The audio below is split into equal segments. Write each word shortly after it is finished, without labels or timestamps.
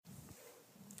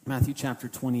Matthew chapter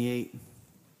 28.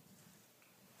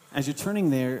 As you're turning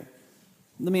there,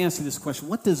 let me ask you this question.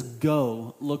 What does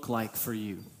go look like for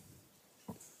you?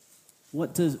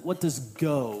 What does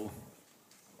go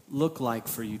look like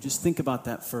for you? Just think about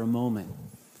that for a moment.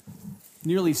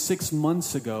 Nearly 6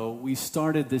 months ago, we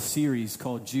started this series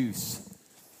called Juice.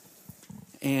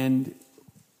 And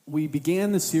we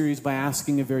began the series by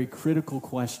asking a very critical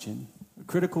question. A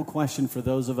critical question for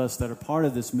those of us that are part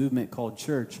of this movement called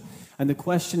church. And the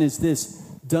question is this: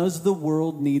 does the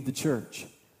world need the church?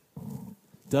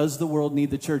 Does the world need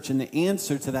the church? And the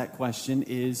answer to that question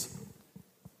is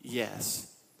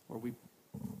yes. Or we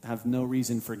have no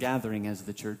reason for gathering as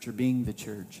the church or being the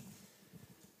church.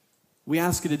 We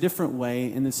ask it a different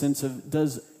way in the sense of,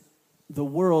 does the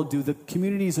world, do the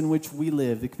communities in which we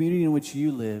live, the community in which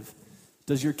you live,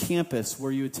 does your campus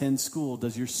where you attend school,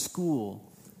 does your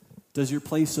school, does your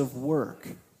place of work,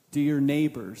 do your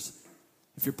neighbors,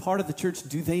 if you're part of the church,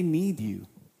 do they need you?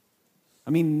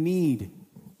 I mean, need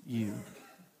you.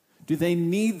 Do they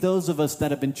need those of us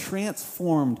that have been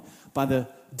transformed by the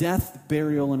death,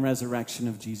 burial, and resurrection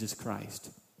of Jesus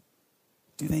Christ?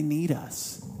 Do they need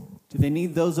us? Do they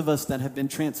need those of us that have been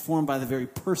transformed by the very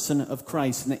person of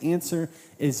Christ? And the answer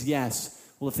is yes.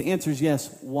 Well, if the answer is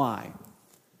yes, why?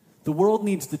 The world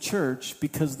needs the church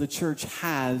because the church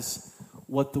has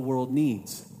what the world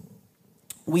needs.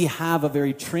 We have a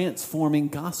very transforming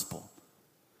gospel.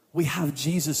 We have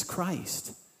Jesus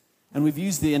Christ. And we've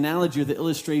used the analogy or the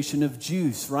illustration of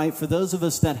juice, right? For those of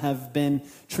us that have been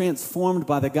transformed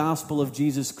by the gospel of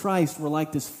Jesus Christ, we're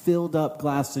like this filled up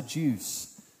glass of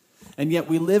juice. And yet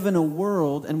we live in a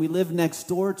world, and we live next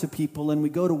door to people, and we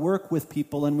go to work with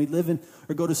people, and we live in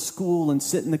or go to school and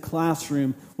sit in the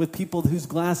classroom with people whose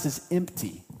glass is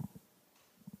empty.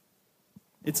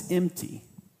 It's empty.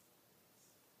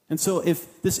 And so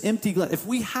if this empty glass, if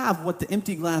we have what the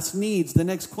empty glass needs, the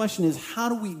next question is, how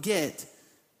do we get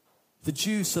the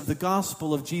juice of the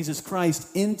gospel of Jesus Christ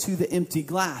into the empty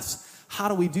glass? How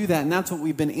do we do that? And that's what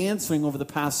we've been answering over the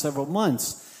past several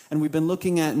months. And we've been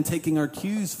looking at and taking our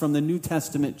cues from the New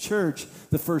Testament church,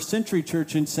 the first century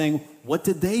church, and saying, what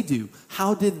did they do?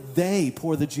 How did they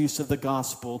pour the juice of the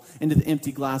gospel into the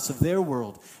empty glass of their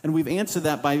world? And we've answered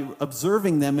that by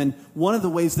observing them. And one of the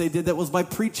ways they did that was by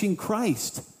preaching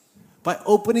Christ, by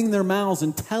opening their mouths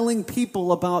and telling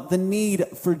people about the need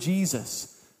for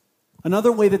Jesus.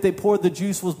 Another way that they poured the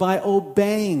juice was by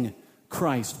obeying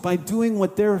Christ, by doing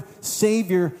what their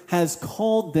Savior has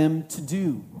called them to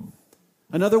do.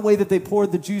 Another way that they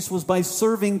poured the juice was by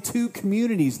serving two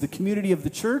communities, the community of the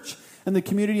church and the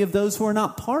community of those who are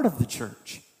not part of the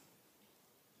church.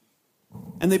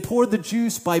 And they poured the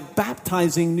juice by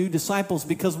baptizing new disciples,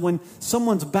 because when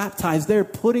someone's baptized, they're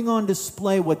putting on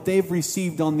display what they've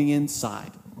received on the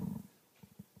inside.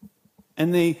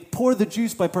 And they pour the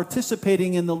juice by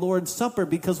participating in the Lord's Supper,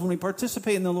 because when we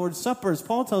participate in the Lord's Supper, as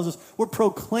Paul tells us, we're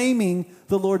proclaiming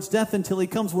the Lord's death until he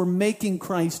comes. We're making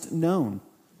Christ known.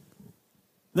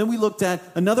 Then we looked at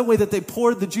another way that they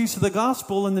poured the juice of the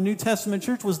gospel in the New Testament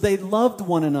church was they loved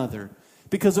one another,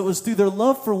 because it was through their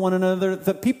love for one another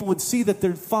that people would see that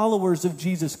they're followers of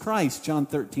Jesus Christ, John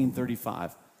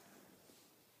 13:35.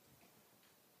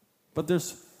 But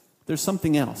there's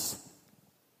something else.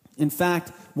 In fact,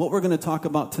 what we're going to talk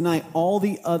about tonight, all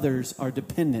the others are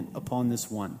dependent upon this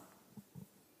one.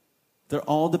 They're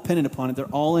all dependent upon it. They're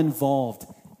all involved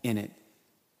in it.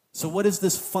 So what is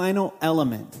this final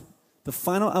element? The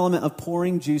final element of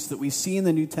pouring juice that we see in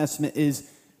the New Testament is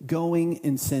going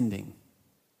and sending.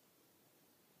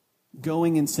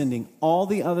 Going and sending. All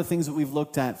the other things that we've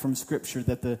looked at from Scripture,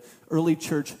 that the early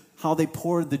church, how they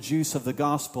poured the juice of the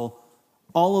gospel,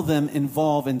 all of them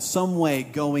involve in some way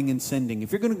going and sending.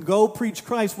 If you're going to go preach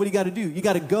Christ, what do you got to do? You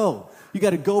got to go. You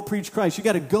got to go preach Christ. You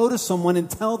got to go to someone and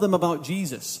tell them about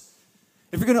Jesus.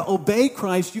 If you're going to obey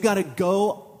Christ, you got to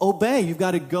go obey. You've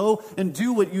got to go and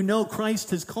do what you know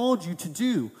Christ has called you to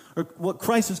do, or what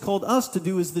Christ has called us to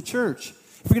do as the church.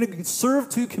 If you're going to serve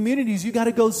two communities, you got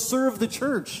to go serve the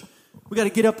church. We got to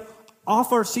get up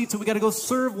off our seats and we got to go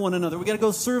serve one another. We got to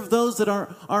go serve those that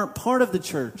aren't part of the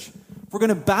church. If we're going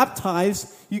to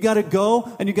baptize, you got to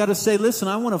go and you got to say, listen,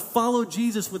 I want to follow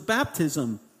Jesus with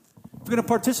baptism. If you're going to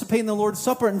participate in the Lord's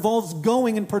Supper, it involves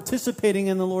going and participating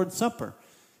in the Lord's Supper.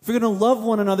 If you're going to love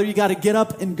one another, you got to get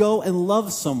up and go and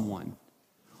love someone.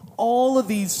 All of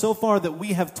these so far that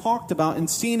we have talked about and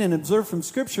seen and observed from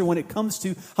Scripture when it comes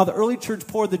to how the early church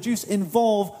poured the juice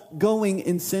involve going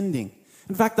and sending.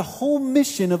 In fact, the whole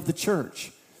mission of the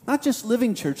church, not just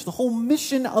Living Church, the whole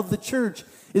mission of the church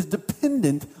is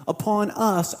dependent upon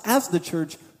us as the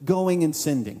church going and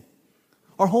sending.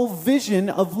 Our whole vision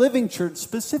of Living Church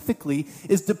specifically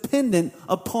is dependent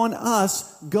upon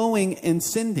us going and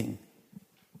sending.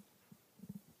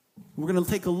 We're going to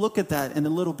take a look at that in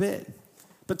a little bit.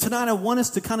 But tonight I want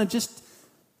us to kind of just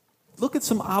look at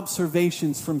some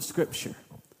observations from Scripture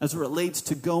as it relates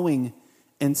to going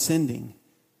and sending.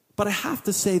 But I have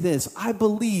to say this. I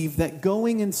believe that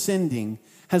going and sending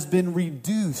has been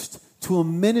reduced to a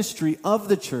ministry of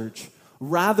the church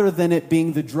rather than it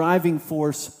being the driving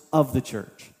force of the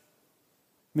church.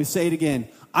 Let me say it again.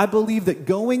 I believe that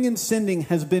going and sending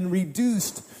has been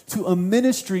reduced to a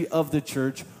ministry of the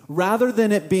church rather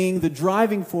than it being the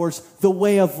driving force, the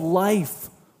way of life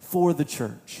for the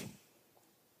church.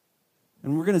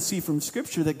 And we're going to see from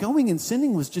Scripture that going and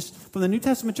sending was just, from the New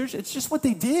Testament church, it's just what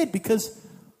they did because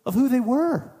of who they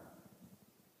were.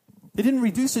 They didn't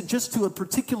reduce it just to a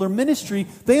particular ministry.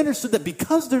 They understood that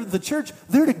because they're the church,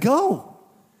 they're to go.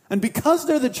 And because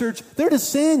they're the church, they're to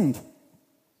send.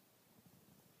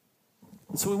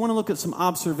 And so we want to look at some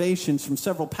observations from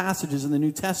several passages in the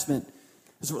New Testament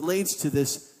as it relates to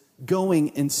this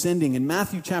going and sending. In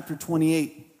Matthew chapter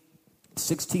 28,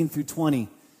 16 through 20,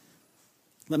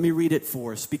 let me read it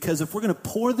for us. Because if we're going to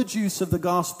pour the juice of the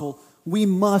gospel, we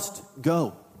must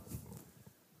go.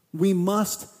 We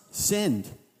must send.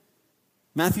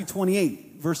 Matthew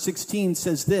 28, verse 16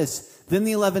 says this, Then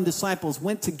the 11 disciples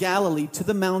went to Galilee, to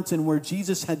the mountain where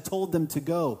Jesus had told them to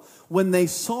go. When they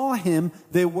saw him,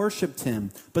 they worshipped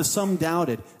him, but some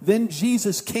doubted. Then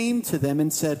Jesus came to them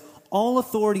and said, All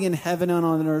authority in heaven and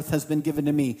on earth has been given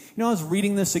to me. I was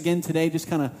reading this again today, just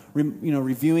kind of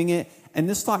reviewing it, and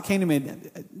this thought came to me.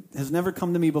 It has never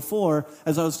come to me before.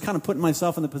 As I was kind of putting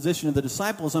myself in the position of the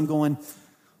disciples, I'm going,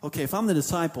 okay, if I'm the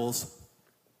disciples,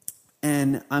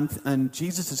 and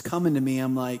Jesus is coming to me,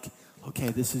 I'm like, okay,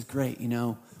 this is great,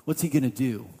 What's he going to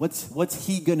do? What's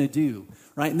he going to do?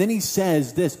 Right? And then he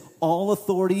says this, all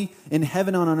authority in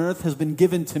heaven and on earth has been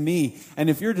given to me.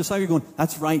 And if you're a disciple, you're going,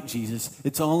 that's right, Jesus.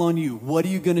 It's all on you. What are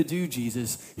you going to do,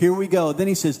 Jesus? Here we go. Then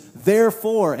he says,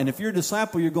 therefore. And if you're a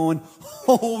disciple, you're going,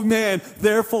 oh man,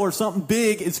 therefore something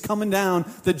big is coming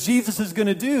down that Jesus is going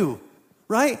to do.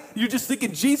 Right? You're just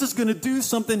thinking Jesus is going to do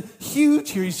something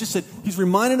huge here. He's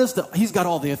reminded us that he's got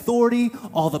all the authority,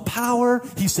 all the power.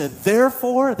 He said,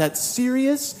 therefore, that's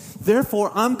serious.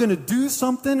 Therefore, I'm going to do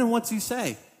something. And what's he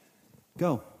say?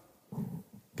 Go.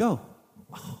 Go.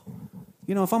 Oh.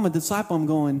 If I'm a disciple, I'm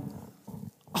going,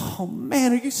 oh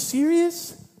man, are you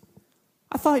serious?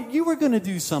 I thought you were going to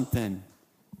do something.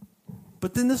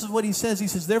 But then this is what he says. He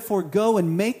says, therefore, go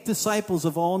and make disciples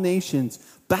of all nations,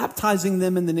 baptizing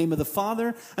them in the name of the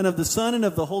Father and of the Son and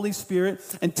of the Holy Spirit,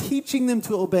 and teaching them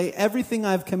to obey everything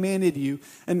I've commanded you.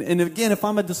 And again, if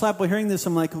I'm a disciple hearing this,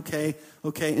 I'm like, okay,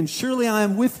 and surely I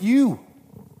am with you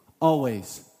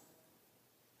always.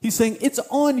 He's saying, it's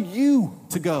on you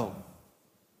to go.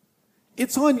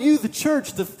 It's on you, the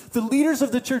church, the leaders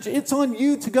of the church. It's on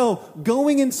you to go,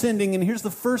 going and sending. And here's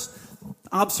the first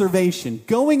observation.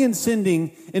 Going and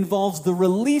sending involves the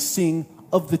releasing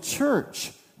of the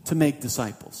church to make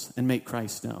disciples and make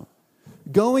Christ known.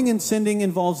 Going and sending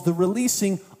involves the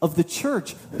releasing of the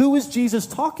church. Who is Jesus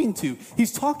talking to?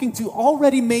 He's talking to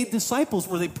already made disciples.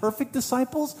 Were they perfect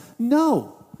disciples?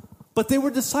 No. But they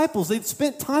were disciples. They'd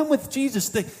spent time with Jesus.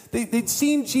 They'd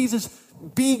seen Jesus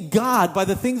be God by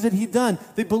the things that he'd done.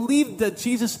 They believed that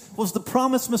Jesus was the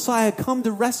promised Messiah, come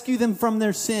to rescue them from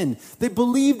their sin. They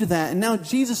believed that. And now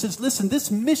Jesus says, listen,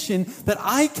 this mission that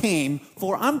I came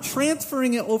for, I'm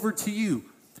transferring it over to you.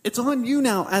 It's on you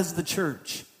now as the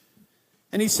church.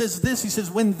 And he says this, he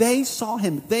says, when they saw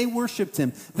him, they worshiped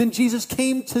him. Then Jesus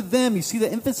came to them. You see,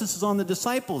 the emphasis is on the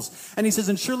disciples. And he says,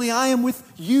 and surely I am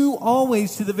with you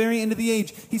always to the very end of the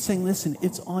age. He's saying, listen,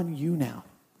 it's on you now.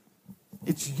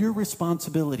 It's your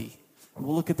responsibility.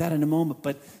 We'll look at that in a moment.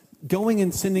 But going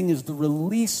and sending is the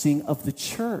releasing of the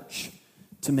church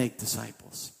to make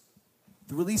disciples.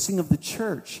 The releasing of the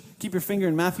church. Keep your finger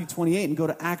in Matthew 28 and go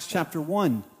to Acts chapter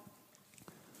 1.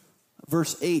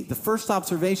 Verse 8. The first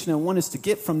observation I want us to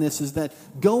get from this is that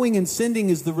going and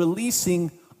sending is the releasing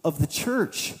of the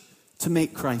church to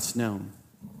make Christ known.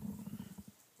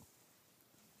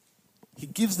 He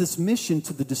gives this mission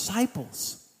to the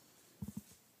disciples.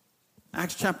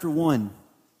 Acts chapter 1,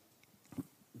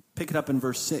 pick it up in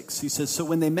verse 6. He says, so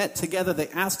when they met together, they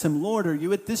asked him, Lord, are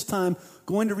you at this time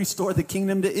going to restore the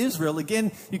kingdom to Israel?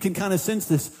 Again, you can kind of sense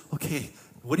this. Okay,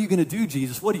 what are you going to do,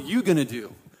 Jesus? What are you going to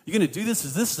do? You going to do this?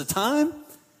 Is this the time?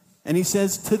 And he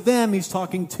says to them, he's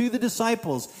talking to the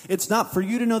disciples, it's not for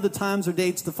you to know the times or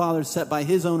dates the Father set by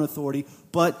his own authority,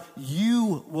 but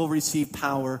you will receive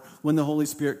power when the Holy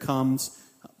Spirit comes.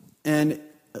 And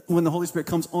when the Holy Spirit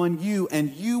comes on you, and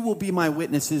you will be my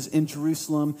witnesses in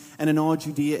Jerusalem and in all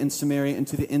Judea and Samaria and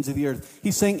to the ends of the earth.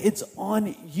 He's saying it's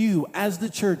on you as the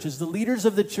church, as the leaders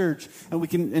of the church. And we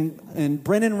can, and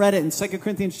Brennan read it in 2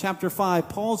 Corinthians chapter 5.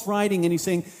 Paul's writing and he's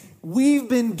saying, we've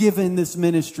been given this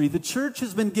ministry. The church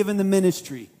has been given the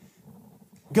ministry.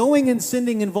 Going and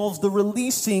sending involves the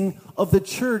releasing of the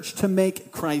church to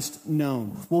make Christ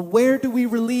known. Well, where do we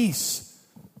release?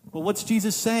 Well, what's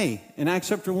Jesus say? In Acts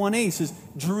chapter 1:8, he says,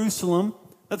 Jerusalem,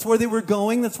 that's where they were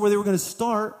going, that's where they were going to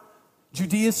start.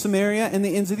 Judea, Samaria, and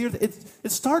the ends of the earth.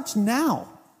 It starts now.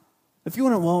 If you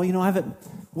want to,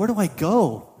 where do I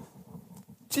go?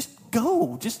 Just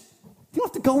go. You don't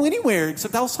have to go anywhere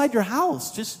except outside your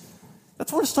house.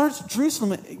 That's where it starts,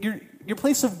 Jerusalem, your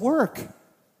place of work.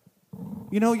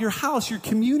 Your house, your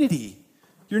community,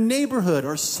 your neighborhood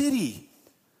or city.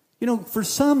 For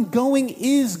some, going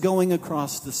is going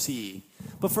across the sea.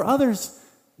 But for others,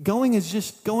 going is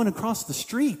just going across the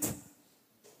street.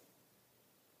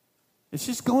 It's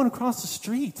just going across the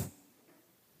street.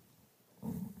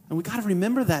 And we got to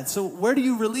remember that. So where do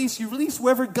you release? You release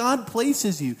wherever God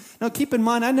places you. Now keep in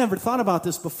mind, I never thought about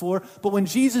this before, but when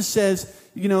Jesus says,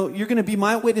 you're going to be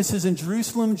my witnesses in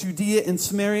Jerusalem, Judea, and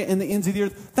Samaria, and the ends of the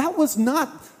earth, that was not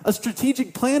a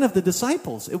strategic plan of the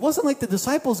disciples. It wasn't like the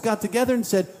disciples got together and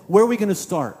said, where are we going to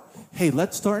start? Hey,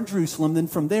 let's start in Jerusalem, then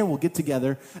from there we'll get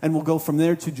together, and we'll go from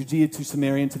there to Judea, to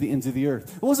Samaria, and to the ends of the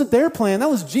earth. It wasn't their plan. That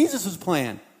was Jesus'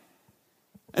 plan.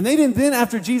 And they didn't then,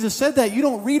 after Jesus said that, you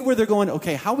don't read where they're going,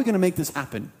 okay, how are we going to make this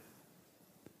happen?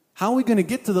 How are we going to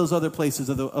get to those other places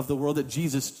of the world that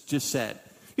Jesus just said?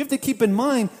 You have to keep in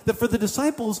mind that for the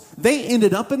disciples, they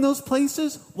ended up in those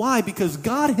places. Why? Because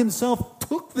God himself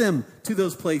took them to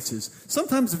those places.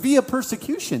 Sometimes via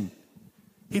persecution,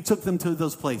 he took them to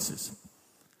those places.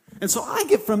 And so I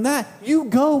get from that, you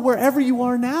go wherever you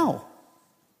are now.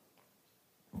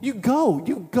 You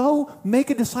go make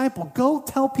a disciple. Go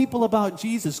tell people about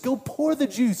Jesus. Go pour the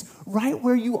juice right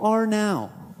where you are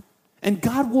now. And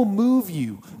God will move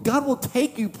you. God will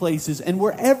take you places. And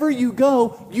wherever you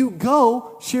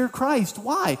go, share Christ.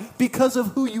 Why? Because of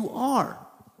who you are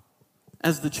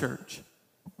as the church.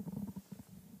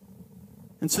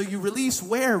 And so you release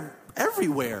where?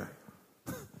 Everywhere.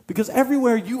 Because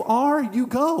everywhere you are, you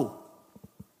go.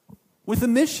 With a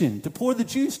mission to pour the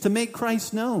juice, to make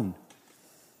Christ known.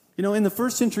 In the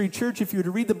first century church, if you were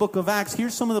to read the book of Acts,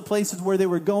 here's some of the places where they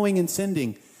were going and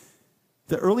sending.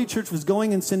 The early church was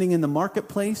going and sending in the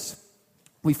marketplace.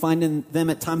 We find them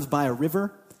at times by a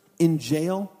river, in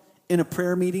jail, in a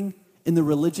prayer meeting, in the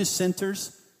religious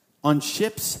centers, on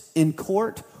ships, in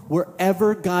court.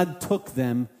 Wherever God took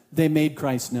them, they made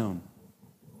Christ known.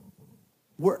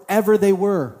 Wherever they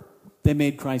were, they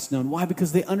made Christ known. Why?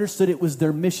 Because they understood it was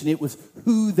their mission. It was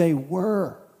who they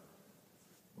were.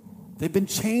 They've been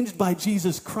changed by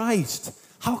Jesus Christ.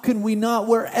 How can we not?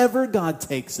 Wherever God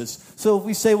takes us. So if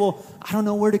we say, well, I don't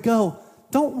know where to go,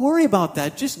 don't worry about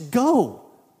that. Just go.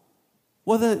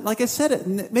 Well, like I said,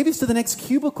 maybe it's to the next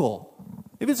cubicle.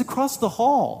 Maybe it's across the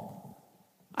hall.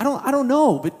 I don't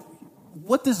know, but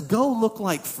what does go look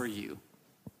like for you?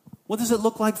 What does it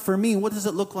look like for me? What does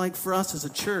it look like for us as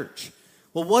a church?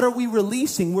 Well, what are we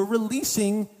releasing? We're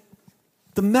releasing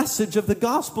the message of the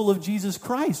gospel of Jesus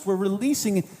Christ. We're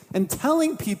releasing and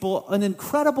telling people an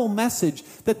incredible message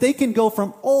that they can go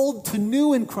from old to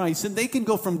new in Christ, and they can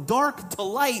go from dark to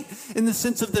light in the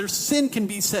sense of their sin can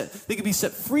be set. They can be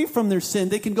set free from their sin.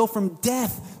 They can go from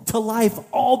death to life,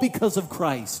 all because of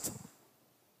Christ.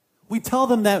 We tell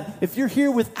them that if you're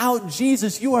here without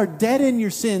Jesus, you are dead in your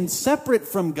sins, separate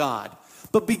from God.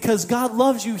 But because God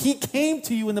loves you, he came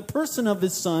to you in the person of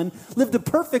his son, lived a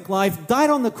perfect life, died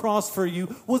on the cross for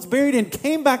you, was buried and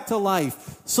came back to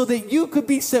life so that you could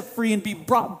be set free and be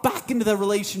brought back into the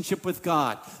relationship with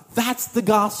God. That's the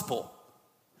gospel.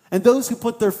 And those who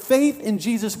put their faith in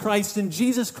Jesus Christ and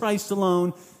Jesus Christ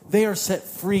alone, they are set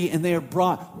free and they are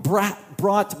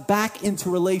brought back into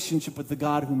relationship with the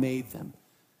God who made them.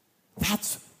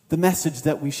 That's the message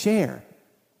that we share.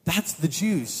 That's the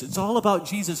juice. It's all about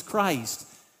Jesus Christ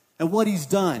and what he's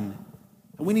done.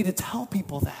 And we need to tell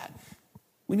people that.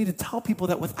 We need to tell people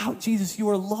that without Jesus, you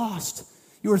are lost.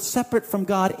 You are separate from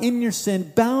God in your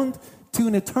sin, bound to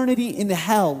an eternity in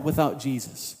hell without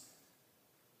Jesus.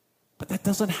 But that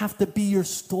doesn't have to be your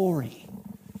story.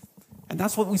 And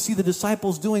that's what we see the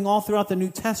disciples doing all throughout the New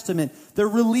Testament. They're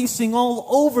releasing all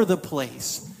over the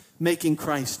place, making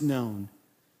Christ known.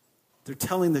 They're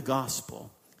telling the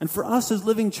gospel. And for us as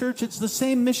Living Church, it's the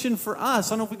same mission for us. I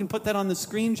don't know if we can put that on the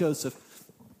screen, Joseph.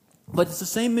 But it's the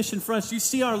same mission for us. You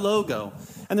see our logo.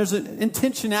 And there's an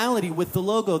intentionality with the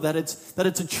logo that it's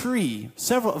a tree,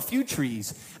 a few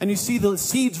trees. And you see the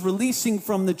seeds releasing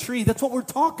from the tree. That's what we're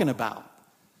talking about.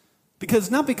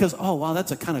 Not because, oh, wow,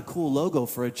 that's a kind of cool logo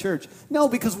for a church. No,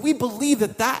 because we believe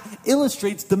that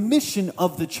illustrates the mission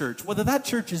of the church. Whether that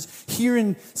church is here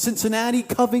in Cincinnati,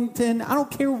 Covington, I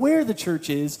don't care where the church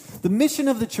is. The mission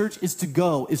of the church is to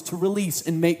go, is to release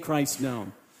and make Christ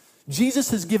known.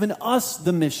 Jesus has given us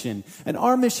the mission, and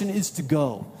our mission is to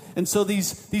go. And so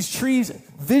these trees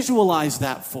visualize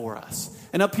that for us.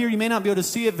 And up here, you may not be able to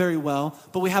see it very well,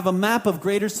 but we have a map of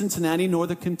greater Cincinnati,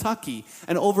 northern Kentucky.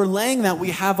 And overlaying that, we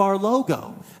have our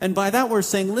logo. And by that, we're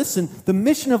saying, listen, the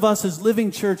mission of us as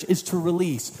Living Church is to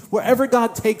release. Wherever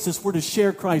God takes us, we're to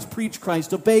share Christ, preach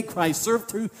Christ, obey Christ,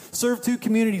 serve two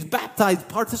communities, baptize,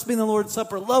 participate in the Lord's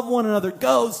Supper, love one another,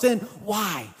 go, sin.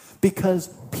 Why? Because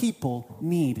people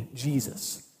need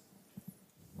Jesus.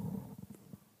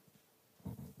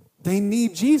 They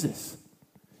need Jesus.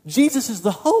 Jesus is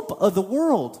the hope of the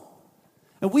world.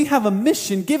 And we have a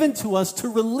mission given to us to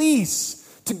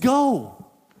release, to go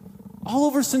all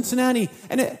over Cincinnati.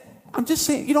 And I'm just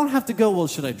saying, you don't have to go, well,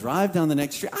 should I drive down the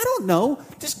next street? I don't know.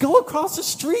 Just go across the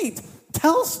street.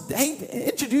 Hey,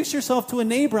 introduce yourself to a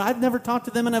neighbor. I've never talked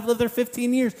to them and I've lived there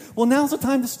 15 years. Well, now's the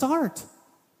time to start.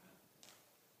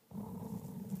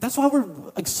 That's why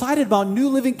we're excited about New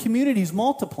Living Communities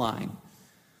multiplying.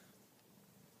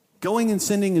 Going and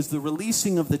sending is the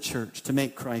releasing of the church to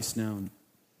make Christ known.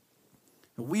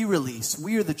 We release.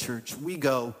 We are the church. We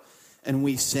go and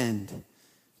we send.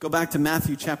 Go back to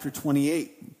Matthew chapter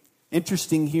 28.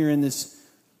 Interesting here in this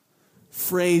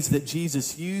phrase that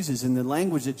Jesus uses, in the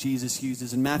language that Jesus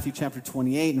uses in Matthew chapter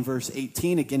 28 and verse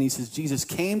 18. Again, he says, Jesus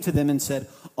came to them and said,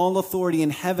 all authority in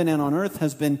heaven and on earth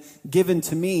has been given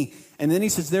to me. And then he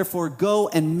says, therefore, go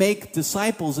and make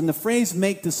disciples. And the phrase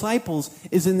make disciples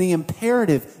is in the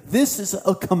imperative. This is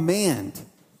a command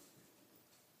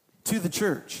to the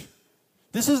church.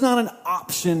 This is not an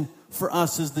option for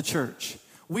us as the church.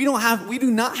 We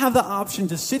do not have the option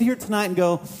to sit here tonight and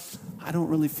go, I don't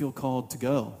really feel called to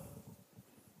go.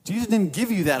 Jesus didn't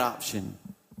give you that option.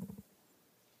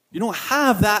 You don't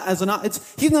have that as an option.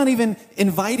 He's not even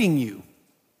inviting you.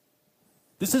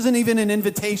 This isn't even an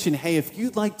invitation. Hey, if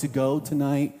you'd like to go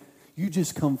tonight, you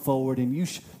just come forward and you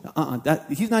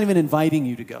he's not even inviting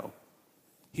you to go.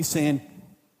 He's saying,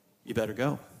 you better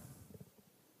go.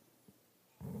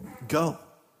 Go.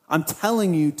 I'm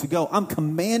telling you to go. I'm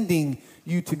commanding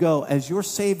you to go as your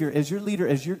Savior, as your leader,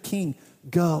 as your King.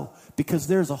 Go. Because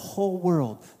there's a whole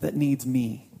world that needs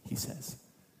me, he says.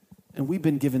 And we've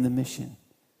been given the mission.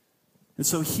 And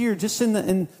so here, just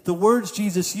in the words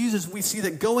Jesus uses, we see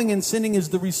that going and sending is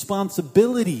the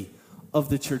responsibility of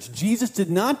the church. Jesus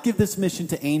did not give this mission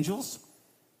to angels.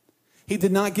 He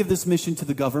did not give this mission to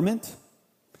the government.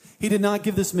 He did not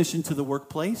give this mission to the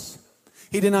workplace.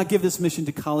 He did not give this mission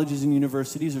to colleges and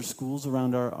universities or schools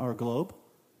around our globe.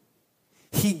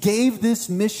 He gave this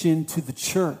mission to the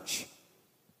church.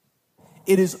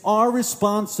 It is our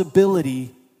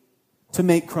responsibility to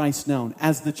make Christ known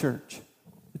as the church.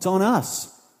 It's on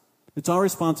us. It's our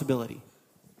responsibility.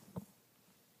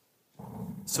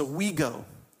 So we go.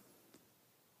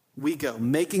 We go.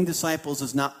 Making disciples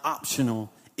is not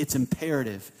optional. It's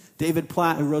imperative. David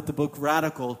Platt, who wrote the book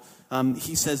Radical,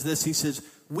 he says this. He says,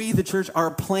 we, the church, are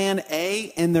plan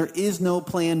A and there is no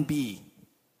plan B.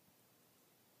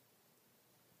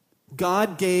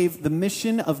 God gave the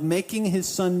mission of making his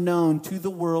son known to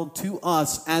the world, to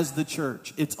us as the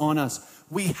church. It's on us.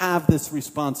 We have this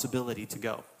responsibility to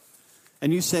go.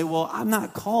 And you say, well, I'm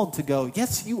not called to go.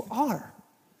 Yes, you are.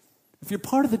 If you're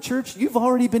part of the church, you've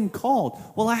already been called.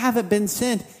 Well, I haven't been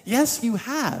sent. Yes, you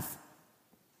have.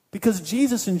 Because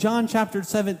Jesus in John chapter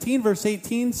 17, verse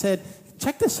 18 said,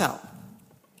 check this out.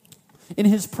 In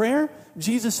his prayer,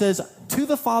 Jesus says to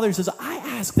the Father, he says, I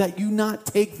ask that you not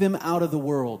take them out of the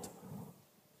world.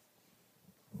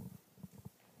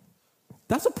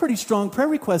 That's a pretty strong prayer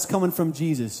request coming from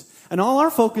Jesus. And all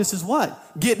our focus is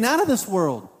what? Getting out of this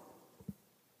world.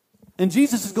 And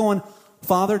Jesus is going,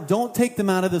 Father, don't take them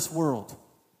out of this world.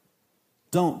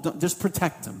 Don't just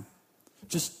protect them.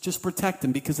 Just protect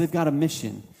them because they've got a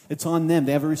mission. It's on them.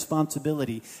 They have a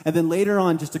responsibility. And then later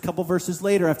on, just a couple verses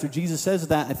later, after Jesus says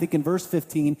that, I think in verse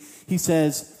 15, he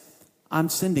says, I'm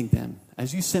sending them.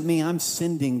 As you sent me, I'm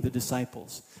sending the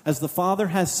disciples. As the Father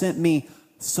has sent me,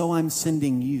 so I'm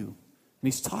sending you. And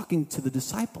he's talking to the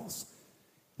disciples.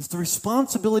 It's the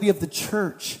responsibility of the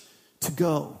church to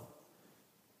go.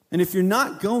 And if you're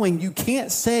not going, you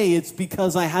can't say it's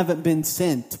because I haven't been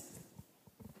sent.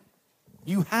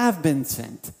 You have been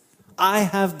sent. I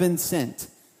have been sent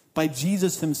by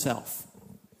Jesus himself.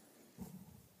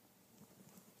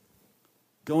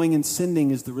 Going and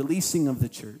sending is the releasing of the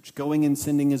church. Going and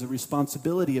sending is a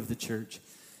responsibility of the church.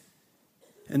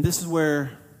 And this is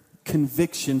where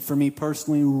conviction for me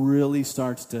personally really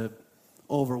starts to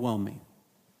overwhelm me.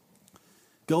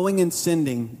 Going and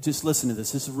sending, just listen to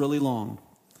this. This is really long,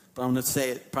 but I'm going to say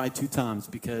it probably 2 times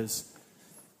because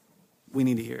we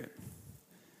need to hear it.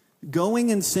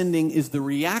 Going and sending is the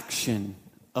reaction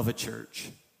of a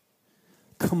church,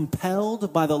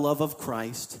 compelled by the love of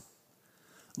Christ,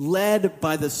 led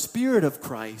by the Spirit of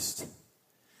Christ,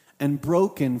 and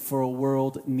broken for a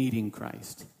world needing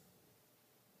Christ.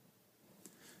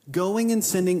 Going and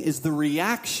sending is the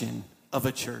reaction of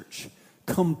a church,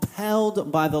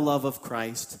 compelled by the love of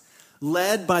Christ,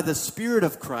 led by the Spirit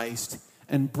of Christ,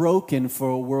 and broken for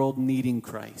a world needing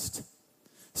Christ.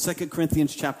 2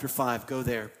 Corinthians chapter 5, go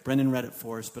there. Brendan read it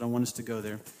for us, but I want us to go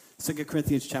there. 2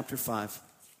 Corinthians chapter 5.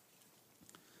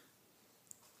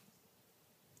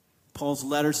 Paul's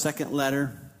letter, second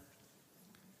letter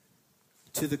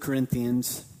to the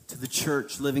Corinthians, to the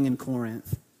church living in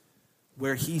Corinth,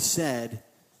 where he said,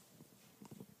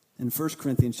 in 1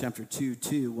 Corinthians chapter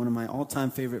 2, one of my all-time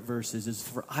favorite verses is,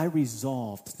 "For I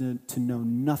resolved to know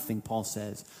nothing," Paul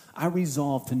says. "I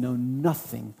resolved to know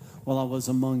nothing while I was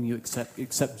among you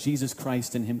except Jesus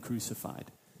Christ and him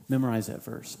crucified." Memorize that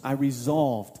verse. I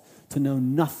resolved to know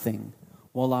nothing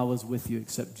while I was with you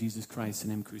except Jesus Christ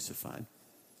and him crucified.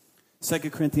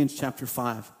 2 Corinthians chapter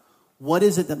 5. What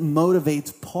is it that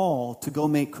motivates Paul to go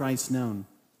make Christ known?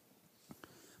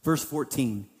 Verse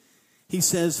 14. He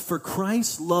says, "For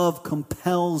Christ's love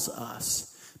compels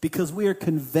us, because we are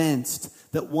convinced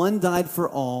that one died for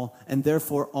all, and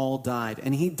therefore all died.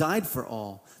 And he died for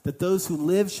all, that those who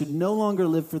live should no longer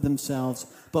live for themselves,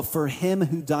 but for him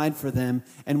who died for them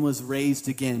and was raised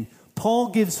again." Paul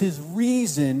gives his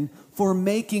reason for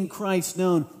making Christ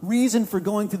known, reason for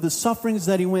going through the sufferings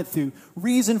that he went through,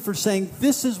 reason for saying,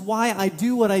 this is why I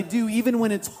do what I do, even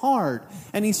when it's hard.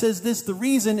 And he says this, the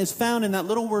reason is found in that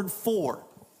little word "for."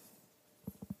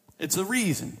 It's a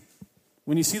reason.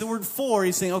 When you see the word "for,"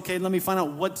 he's saying, okay, let me find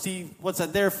out what's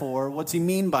that there for? What's he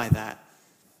mean by that?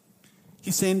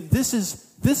 He's saying this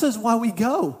is why we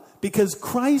go, because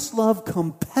Christ's love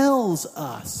compels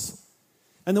us.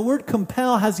 And the word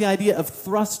compel has the idea of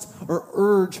thrust or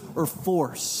urge or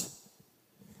force.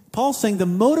 Paul's saying the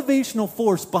motivational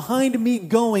force behind me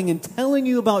going and telling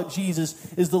you about Jesus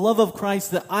is the love of Christ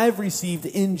that I've received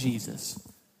in Jesus.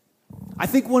 I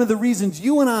think one of the reasons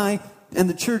you and I and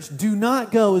the church do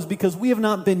not go is because we have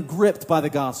not been gripped by the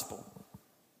gospel.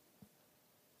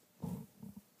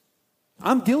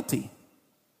 I'm guilty.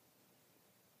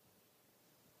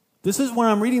 This is where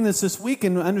I'm reading this week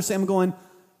and I'm going,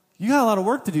 you got a lot of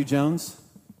work to do, Jones.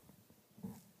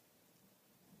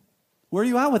 Where are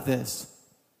you at with this?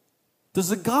 Does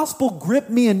the gospel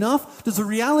grip me enough? Does the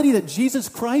reality that Jesus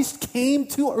Christ came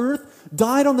to earth,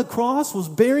 died on the cross, was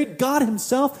buried, God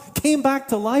himself came back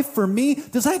to life for me,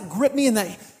 does that grip me in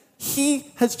that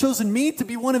he has chosen me to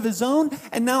be one of his own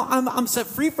and now I'm set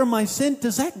free from my sin?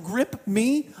 Does that grip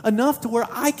me enough to where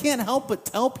I can't help but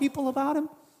tell people about him?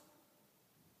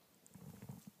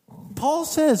 Paul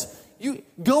says, you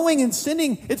going and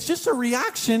sinning, it's just a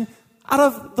reaction out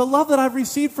of the love that I've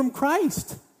received from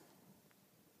Christ.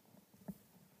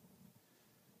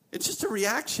 It's just a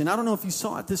reaction. I don't know if you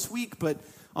saw it this week, but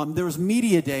there was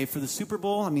Media Day for the Super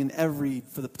Bowl. I mean,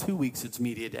 for the 2 weeks it's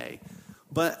Media Day.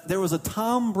 But there was a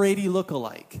Tom Brady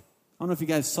lookalike. I don't know if you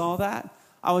guys saw that.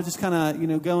 I was just kind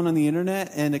of, going on the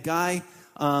internet, and a guy,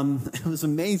 it was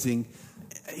amazing.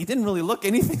 He didn't really look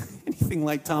anything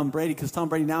like Tom Brady, because Tom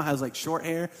Brady now has like short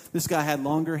hair. This guy had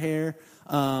longer hair,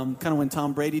 kind of when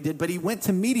Tom Brady did. But he went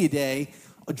to Media Day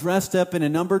dressed up in a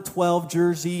number 12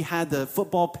 jersey, had the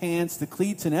football pants, the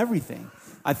cleats, and everything.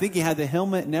 I think he had the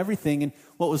helmet and everything. And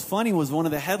what was funny was one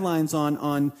of the headlines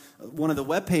on one of the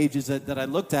web pages that I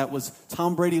looked at was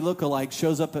Tom Brady lookalike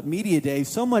shows up at Media Day,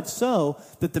 so much so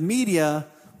that the media,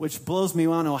 which blows me, I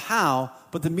don't know how,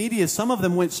 but the media, some of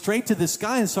them went straight to this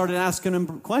guy and started asking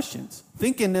him questions,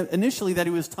 thinking initially that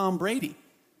he was Tom Brady.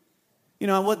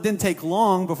 It didn't take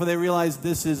long before they realized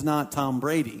this is not Tom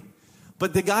Brady.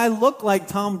 But the guy looked like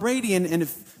Tom Brady, and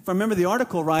if I remember the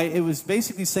article right, it was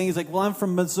basically saying, he's like, well, I'm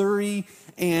from Missouri,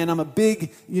 and I'm a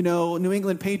big, New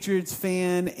England Patriots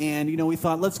fan, and, we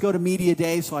thought, let's go to Media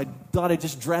Day, so I thought I'd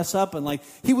just dress up, and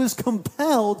he was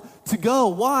compelled to go.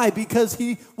 Why? Because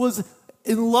he was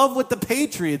in love with the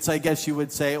Patriots, I guess you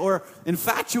would say, or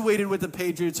infatuated with the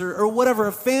Patriots, or whatever,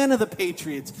 a fan of the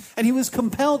Patriots. And he was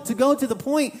compelled to go to the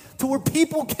point to where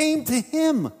people came to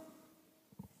him.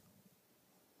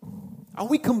 Are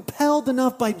we compelled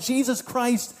enough by Jesus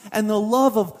Christ and the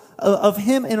love of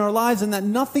Him in our lives and that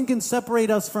nothing can separate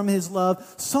us from His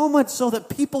love, so much so that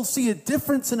people see a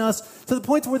difference in us to the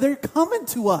point where they're coming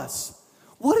to us.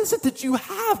 What is it that you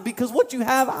have? Because what you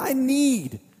have, I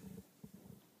need.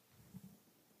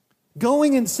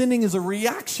 Going and sinning is a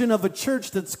reaction of a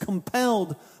church that's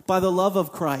compelled by the love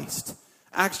of Christ.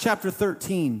 Acts chapter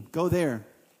 13. Go there.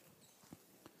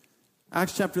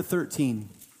 Acts chapter 13.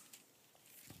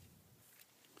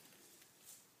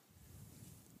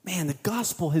 Man, the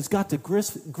gospel has got to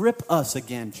grip us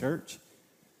again, church.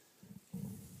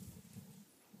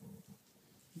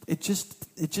 It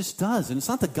just does. And it's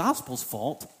not the gospel's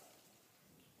fault.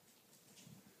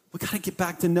 We got to get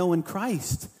back to knowing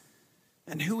Christ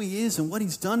and who He is and what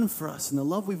He's done for us and the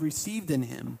love we've received in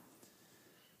Him.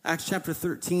 Acts chapter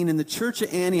 13, in the church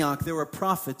at Antioch, there were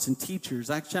prophets and teachers.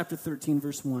 Acts chapter 13,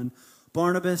 verse 1.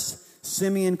 Barnabas,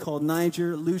 Simeon called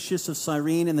Niger, Lucius of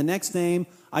Cyrene, and the next name,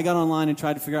 I got online and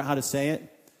tried to figure out how to say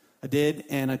it. I did,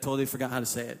 and I totally forgot how to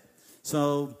say it.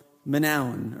 So,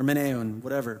 Menaeon,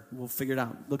 whatever. We'll figure it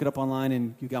out. Look it up online,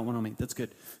 and you got one on me. That's good.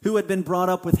 Who had been brought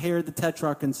up with Herod the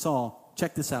Tetrarch and Saul.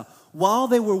 Check this out. While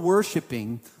they were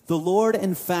worshiping the Lord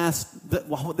and fasting,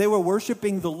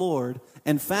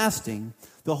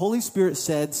 the Holy Spirit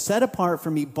said, "Set apart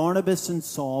for me Barnabas and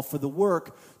Saul for the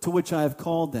work to which I have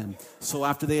called them." So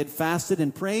after they had fasted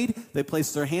and prayed, they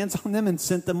placed their hands on them and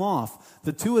sent them off.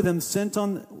 The two of them, sent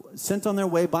on their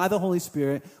way by the Holy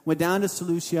Spirit, went down to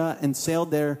Seleucia and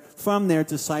sailed from there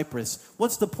to Cyprus.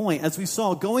 What's the point? As we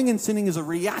saw, going and sinning is a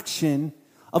reaction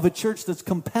of a church that's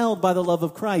compelled by the love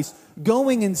of Christ.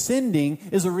 Going and sinning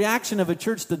is a reaction of a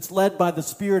church that's led by the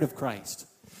Spirit of Christ.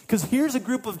 Because here's a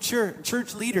group of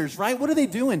church leaders, right? What are they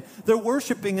doing? They're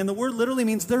worshiping, and the word literally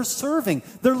means they're serving.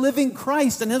 They're living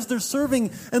Christ, and as they're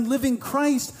serving and living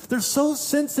Christ, they're so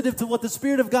sensitive to what the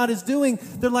Spirit of God is doing.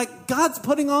 They're like, God's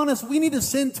putting on us, we need to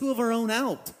send two of our own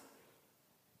out.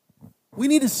 We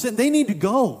need to send, they need to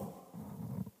go.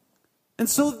 And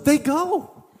so they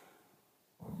go.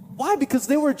 Why? Because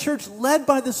they were a church led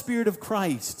by the Spirit of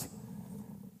Christ.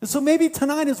 And so maybe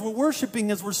tonight as we're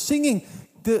worshiping, as we're singing,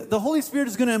 the Holy Spirit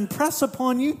is going to impress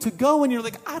upon you to go, and you're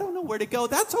like, I don't know where to go.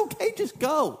 That's okay, just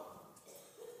go.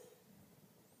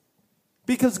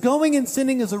 Because going and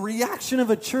sinning is a reaction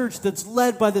of a church that's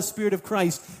led by the Spirit of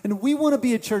Christ. And we want to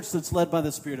be a church that's led by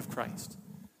the Spirit of Christ.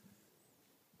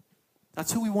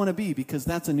 That's who we want to be, because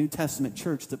that's a New Testament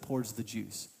church that pours the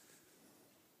juice.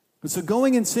 And so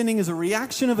going and sinning is a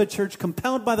reaction of a church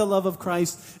compelled by the love of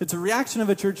Christ. It's a reaction of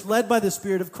a church led by the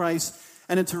Spirit of Christ.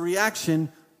 And it's a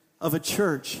reaction of a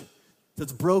church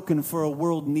that's broken for a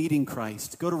world needing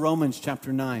Christ. Go to Romans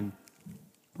chapter 9.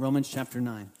 Romans chapter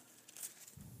 9.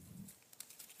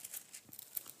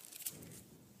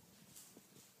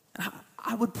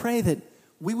 I would pray that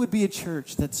we would be a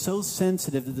church that's so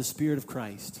sensitive to the Spirit of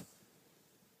Christ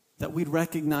that we'd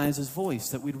recognize His voice,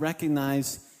 that we'd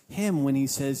recognize Him when He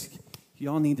says,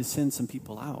 y'all need to send some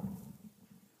people out,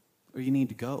 or you need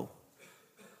to go.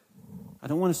 I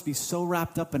don't want us to be so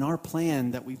wrapped up in our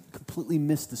plan that we completely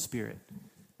miss the Spirit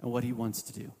and what He wants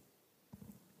to do.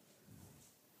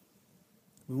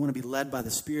 We want to be led by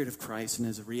the Spirit of Christ, and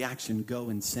as a reaction, go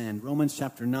and send. Romans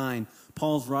chapter 9,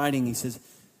 Paul's writing, he says,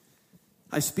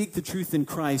 I speak the truth in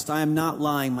Christ. I am not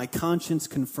lying. My conscience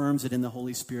confirms it in the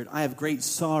Holy Spirit. I have great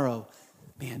sorrow.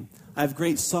 I have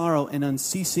great sorrow and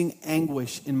unceasing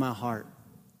anguish in my heart.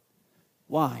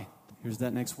 Why? Here's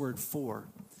that next word, for.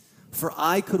 For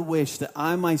I could wish that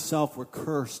I myself were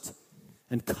cursed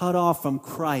and cut off from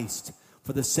Christ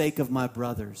for the sake of my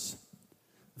brothers,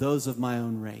 those of my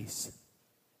own race.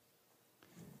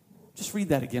 Just read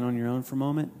that again on your own for a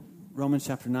moment. Romans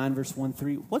chapter 9, verse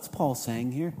 1-3. What's Paul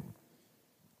saying here?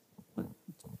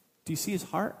 Do you see his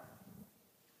heart?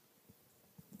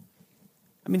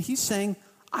 I mean, he's saying,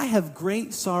 I have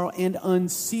great sorrow and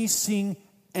unceasing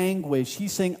anguish.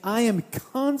 He's saying, I am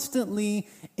constantly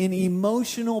in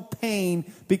emotional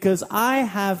pain because I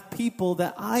have people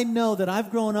that I know that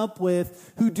I've grown up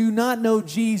with who do not know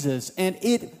Jesus, and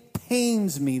it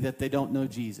pains me that they don't know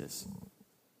Jesus.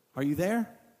 Are you there?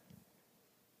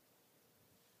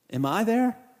 Am I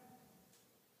there?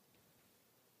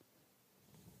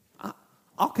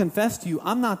 I'll confess to you,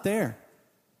 I'm not there.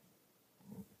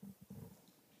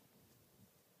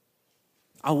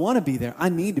 I want to be there. I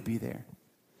need to be there.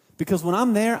 Because when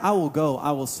I'm there, I will go.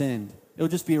 I will send. It'll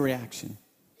just be a reaction.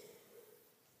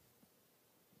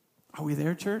 Are we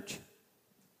there, church?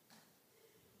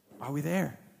 Are we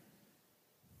there?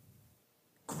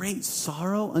 Great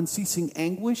sorrow, unceasing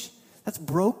anguish. That's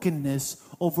brokenness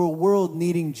over a world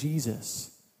needing Jesus.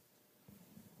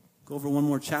 Go over one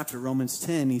more chapter, Romans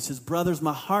 10. He says, brothers,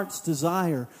 my heart's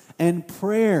desire and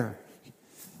prayer.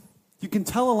 You can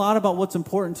tell a lot about what's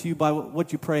important to you by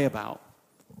what you pray about.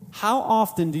 How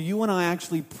often do you and I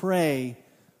actually pray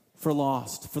for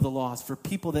the lost, for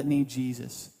people that need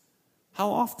Jesus?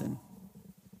 How often?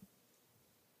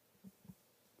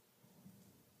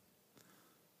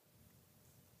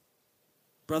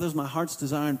 Brothers, my heart's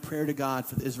desire and prayer to God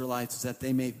for the Israelites is that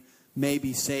they may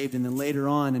be saved. And then later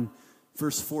on in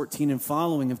verse 14 and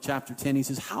following of chapter 10, he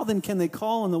says, how then can they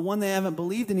call on the one they haven't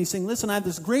believed in? He's saying, listen, I have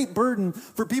this great burden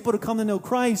for people to come to know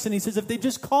Christ. And he says, if they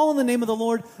just call on the name of the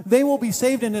Lord, they will be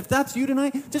saved. And if that's you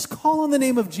tonight, just call on the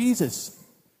name of Jesus,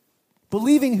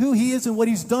 believing who he is and what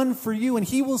he's done for you, and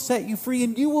he will set you free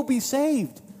and you will be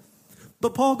saved.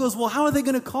 But Paul goes, well, how are they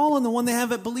going to call on the one they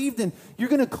haven't believed in? You're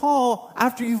going to call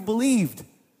after you've believed.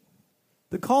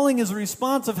 The calling is a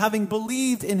response of having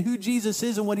believed in who Jesus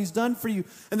is and what he's done for you.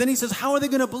 And then he says, how are they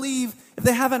going to believe if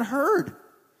they haven't heard?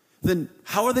 Then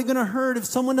how are they going to hear if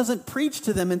someone doesn't preach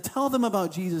to them and tell them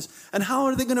about Jesus? And how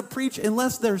are they going to preach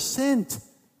unless they're sent?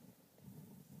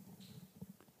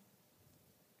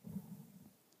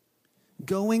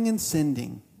 Going and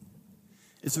sending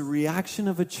is a reaction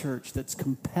of a church that's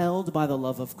compelled by the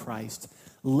love of Christ,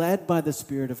 led by the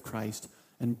Spirit of Christ,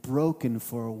 and broken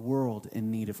for a world in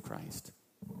need of Christ.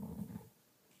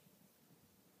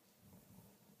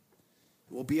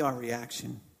 It will be our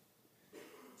reaction.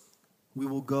 We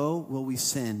will go, will we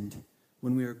send,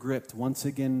 when we are gripped once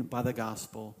again by the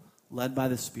gospel, led by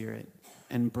the Spirit,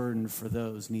 and burdened for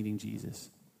those needing Jesus.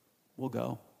 We'll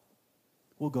go.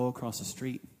 We'll go across the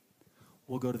street.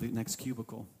 We'll go to the next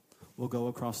cubicle. We'll go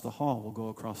across the hall. We'll go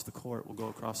across the court. We'll go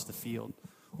across the field.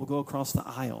 We'll go across the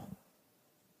aisle.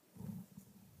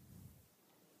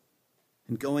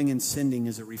 And going and sending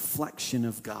is a reflection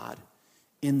of God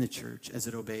in the church as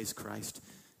it obeys Christ.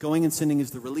 Going and sending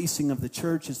is the releasing of the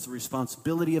church. It's the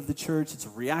responsibility of the church. It's a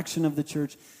reaction of the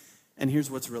church. And here's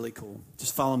what's really cool.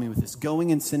 Just follow me with this.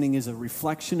 Going and sending is a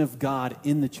reflection of God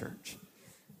in the church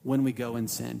when we go and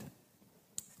send.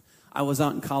 I was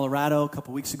out in Colorado a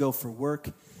couple weeks ago for work,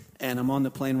 and I'm on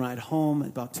the plane ride home,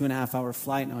 about 2.5-hour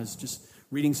flight, and I was just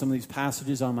reading some of these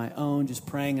passages on my own, just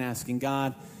praying and asking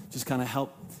God, just kind of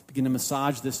help begin to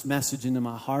massage this message into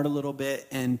my heart a little bit,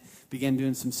 and began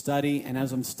doing some study. And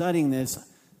as I'm studying this,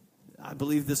 I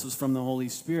believe this was from the Holy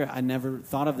Spirit. I never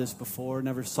thought of this before,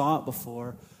 never saw it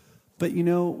before. But you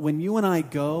know, when you and I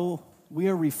go, we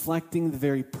are reflecting the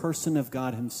very person of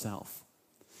God himself.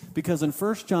 Because in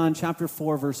 1 John chapter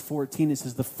 4, verse 14, it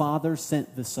says, the Father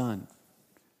sent the Son.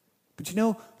 But you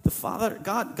know, the Father,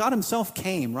 God himself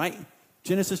came, right?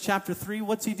 Genesis chapter 3,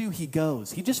 what's he do? He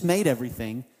goes. He just made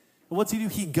everything. And what's he do?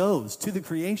 He goes to the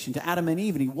creation, to Adam and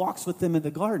Eve, and he walks with them in the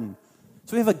garden.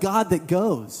 So we have a God that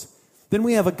goes. Then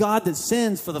we have a God that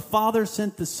sends, for the Father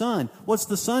sent the Son. What's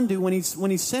the Son do when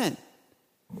he's sent?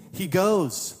 He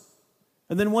goes.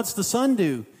 And then what's the Son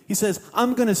do? He says,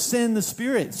 I'm going to send the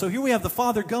Spirit. So here we have the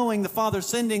Father going, the Father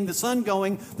sending, the Son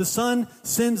going. The Son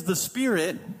sends the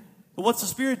Spirit. But what's the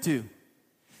Spirit do?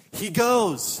 He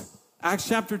goes. Acts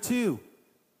chapter 2.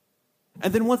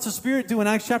 And then what's the Spirit do in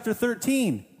Acts chapter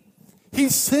 13?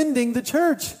 He's sending the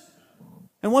church.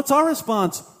 And what's our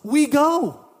response? We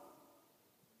go.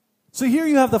 So here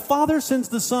you have the Father sends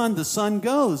the Son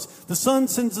goes. The Son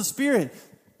sends the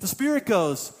Spirit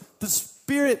goes. The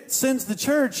Spirit sends the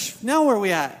church. Now where are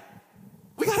we at?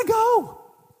 We got to go.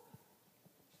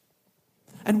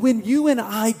 And when you and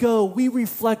I go, we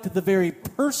reflect the very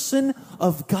person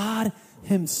of God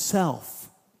himself.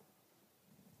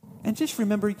 And just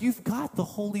remember, you've got the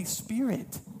Holy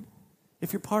Spirit.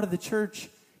 If you're part of the church,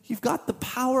 you've got the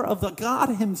power of the God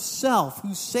himself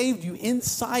who saved you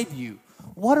inside you.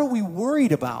 What are we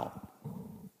worried about?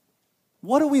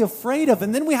 What are we afraid of?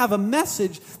 And then we have a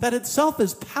message that itself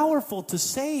is powerful to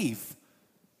save.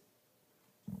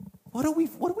 What are we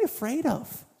afraid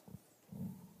of?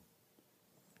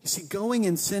 You see, going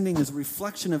and sending is a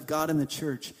reflection of God in the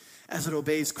church as it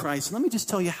obeys Christ. And let me just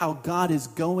tell you how God is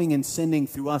going and sending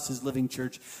through us as Living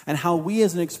Church, and how we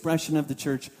as an expression of the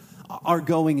church are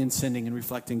going and sending and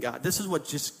reflecting God. This is what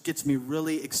just gets me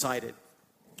really excited.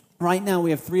 Right now, we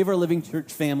have 3 of our Living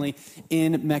Church family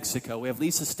in Mexico. We have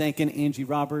Lisa Stankin, Angie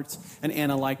Roberts, and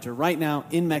Anna Leichter right now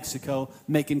in Mexico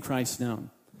making Christ known.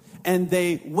 And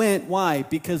they went, why?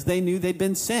 Because they knew they'd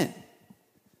been sent.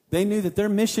 They knew that their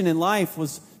mission in life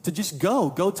was to just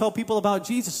go tell people about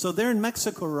Jesus. So they're in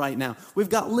Mexico right now. We've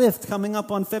got Lift coming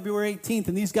up on February 18th,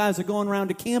 and these guys are going around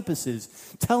to campuses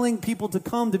telling people to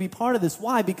come to be part of this.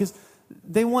 Why? Because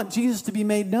they want Jesus to be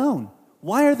made known.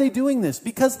 Why are they doing this?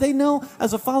 Because they know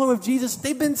as a follower of Jesus,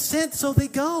 they've been sent, so they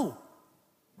go.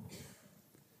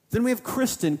 Then we have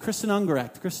Kristen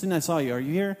Ungerecht. Kristen, I saw you. Are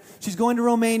you here? She's going to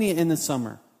Romania in the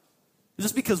summer. Is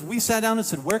this because we sat down and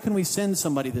said, where can we send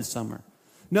somebody this summer?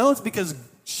 No, it's because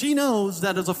she knows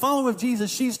that as a follower of Jesus,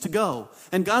 she's to go.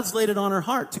 And God's laid it on her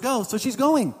heart to go, so she's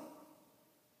going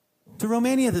to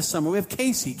Romania this summer. We have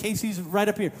Casey. Casey's right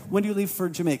up here. When do you leave for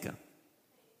Jamaica?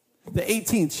 The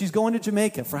 18th. She's going to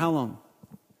Jamaica for how long?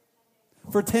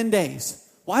 For 10 days.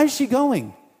 Why is she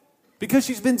going? Because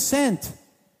she's been sent.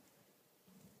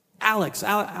 Alex,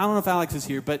 I don't know if Alex is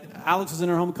here, but Alex was in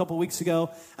our home a couple weeks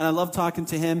ago, and I love talking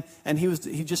to him, and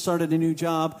he just started a new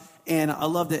job, and I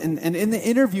loved it. And in the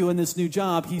interview in this new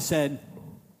job, he said,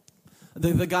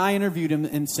 the guy interviewed him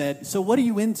and said, so what are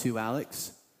you into,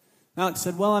 Alex? Alex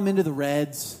said, well, I'm into the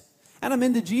Reds, and I'm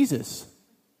into Jesus.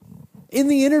 In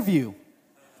the interview.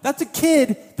 That's a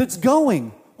kid that's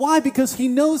going. Why? Because he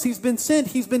knows he's been sent.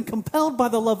 He's been compelled by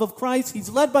the love of Christ. He's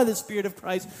led by the Spirit of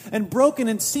Christ and broken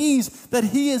and sees that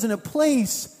he is in a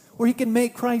place where he can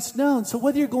make Christ known. So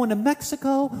whether you're going to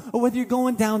Mexico or whether you're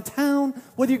going downtown,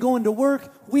 whether you're going to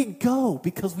work, we go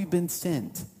because we've been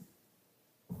sent.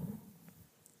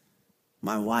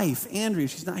 My wife, Andrea,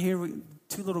 she's not here.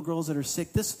 2 little girls that are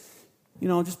sick. Just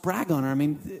brag on her. I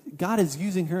mean, God is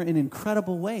using her in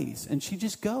incredible ways, and she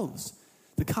just goes.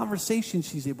 The conversation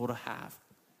she's able to have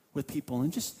with people,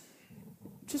 and just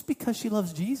because she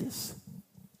loves Jesus.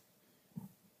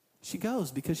 She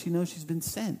goes because she knows she's been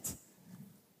sent.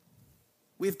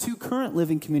 We have 2 current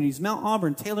living communities, Mount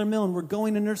Auburn, Taylor Mill, and we're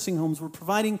going to nursing homes. We're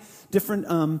providing different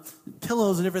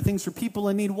pillows and different things for people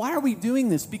in need. Why are we doing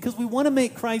this? Because we want to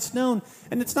make Christ known.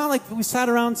 And it's not like we sat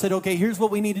around and said, okay, here's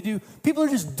what we need to do. People are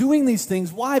just doing these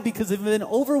things. Why? Because they've been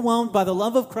overwhelmed by the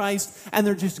love of Christ, and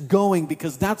they're just going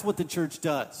because that's what the church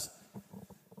does.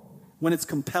 When it's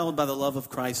compelled by the love of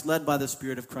Christ, led by the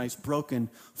Spirit of Christ, broken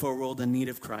for a world in need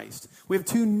of Christ. We have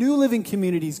 2 new living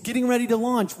communities getting ready to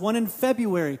launch, one in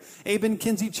February. Abe and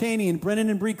Kinsey Cheney and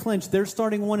Brennan and Bree Clinch, they're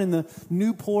starting one in the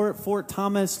Newport, Fort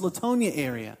Thomas, Latonia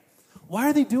area. Why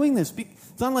are they doing this?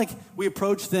 It's not like we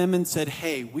approached them and said,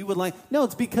 hey, we would like... No,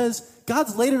 it's because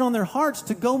God's laid it on their hearts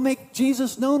to go make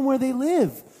Jesus known where they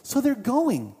live. So they're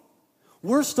going.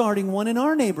 We're starting one in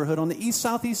our neighborhood on the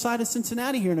southeast side of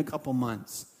Cincinnati here in a couple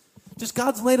months. Just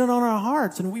God's laid it on our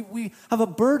hearts, and we have a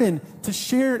burden to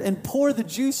share and pour the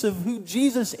juice of who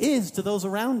Jesus is to those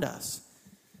around us.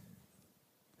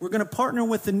 We're going to partner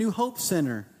with the New Hope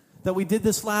Center that we did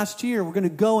this last year. We're going to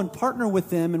go and partner with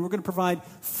them, and we're going to provide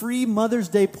free Mother's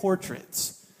Day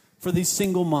portraits for these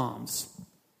single moms.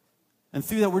 And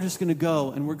through that, we're just going to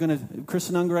go, and we're going to, Chris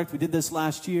and Ungerect, we did this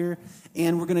last year,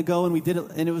 and we're going to go, and we did it,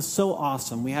 and it was so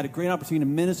awesome. We had a great opportunity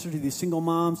to minister to these single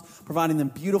moms, providing them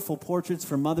beautiful portraits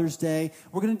for Mother's Day.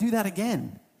 We're going to do that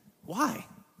again. Why?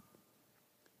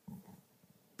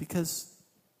 Because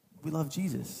we love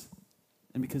Jesus,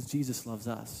 and because Jesus loves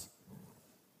us.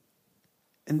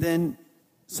 And then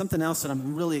something else that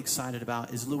I'm really excited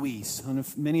about is Luis. I don't know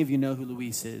if many of you know who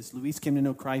Luis is. Luis came to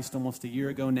know Christ almost a year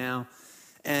ago now,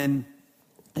 and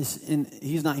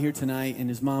he's not here tonight, and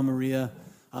his mom, Maria,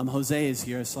 Jose is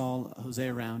here. I saw Jose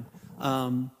around.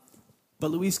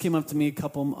 But Luis came up to me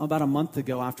about a month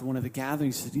ago after one of the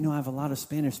gatherings. He said, I have a lot of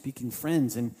Spanish-speaking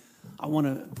friends, and I want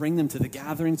to bring them to the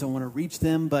gatherings. I want to reach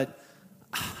them, but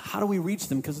how do we reach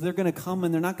them? Because they're going to come,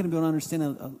 and they're not going to be able to understand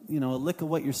a lick of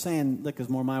what you're saying. Lick is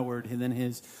more my word than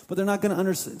his. But they're not going to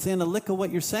understand a lick of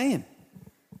what you're saying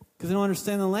because they don't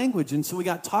understand the language. And so we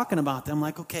got talking about them. I'm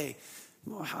like, okay,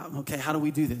 how do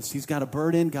we do this? He's got a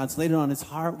burden. God's laid it on his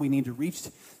heart. We need to reach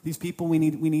these people. We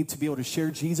need to be able to share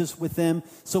Jesus with them.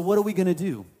 So what are we going to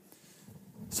do?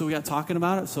 So we got talking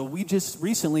about it. So we just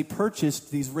recently purchased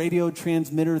these radio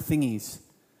transmitter thingies,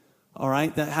 all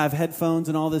right, that have headphones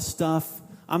and all this stuff.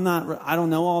 I don't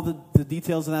know all the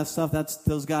details of that stuff. That's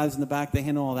those guys in the back. They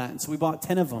handle all that. And so we bought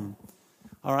 10 of them.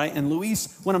 All right. And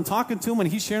Luis, when I'm talking to him, when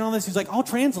he's sharing all this, he's like, I'll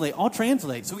translate.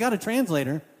 So we got a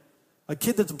translator. A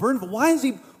kid that's burdened. Why is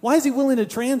he willing to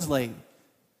translate?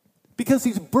 Because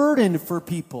he's burdened for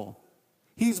people.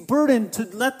 He's burdened to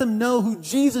let them know who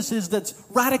Jesus is that's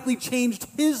radically changed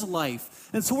his life.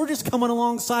 And so we're just coming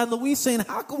alongside Luis saying,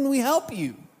 how can we help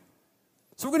you?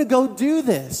 So we're going to go do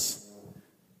this.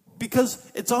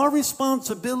 Because it's our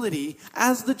responsibility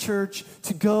as the church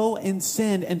to go and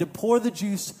send and to pour the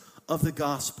juice of the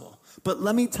gospel. But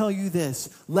let me tell you this.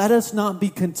 Let us not be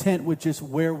content with just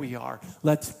where we are.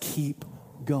 Let's keep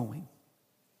going.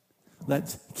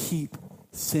 Let's keep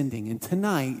sending. And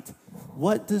tonight,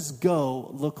 what does go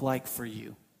look like for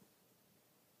you?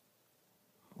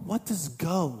 What does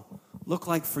go look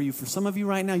like for you? For some of you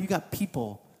right now, you got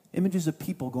people, images of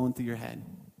people going through your head.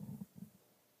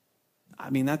 I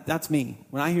mean, that's me.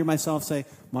 When I hear myself say,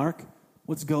 Mark,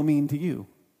 what's go mean to you?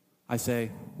 I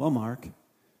say, well, Mark,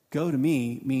 go to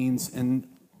me means, and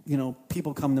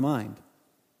people come to mind.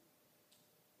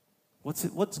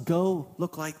 What's go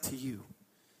look like to you?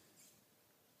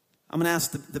 I'm going to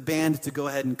ask the band to go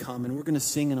ahead and come, and we're going to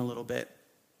sing in a little bit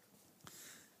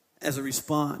as a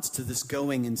response to this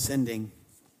going and sending.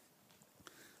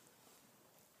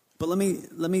 But let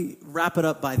me wrap it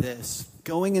up by this.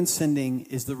 Going and sending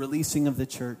is the releasing of the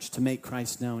church to make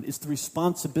Christ known. It's the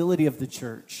responsibility of the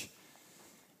church.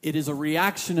 It is a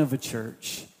reaction of a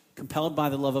church compelled by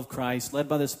the love of Christ, led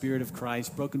by the Spirit of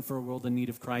Christ, broken for a world in need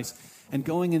of Christ. And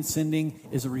going and sending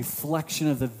is a reflection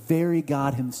of the very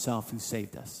God himself who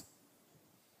saved us.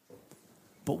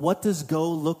 But what does go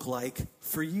look like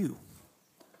for you?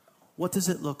 What does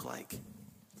it look like?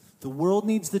 The world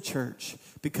needs the church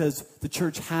because the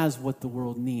church has what the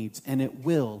world needs, and it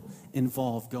will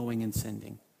involve going and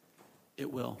sending.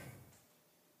 It will.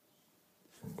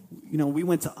 We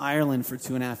went to Ireland for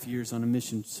 2.5 years on a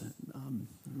missions.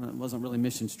 It wasn't really a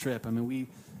missions trip. We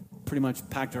pretty much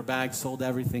packed our bags, sold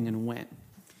everything, and went.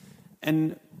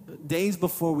 And days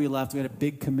before we left, we had a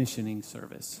big commissioning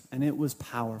service, and it was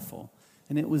powerful.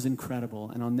 And it was incredible,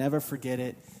 and I'll never forget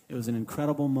it. It was an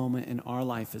incredible moment in our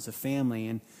life as a family.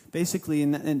 And basically,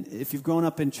 and if you've grown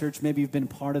up in church, maybe you've been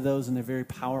part of those, and they're very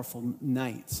powerful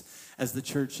nights as the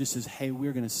church just says, hey,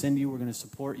 we're going to send you, we're going to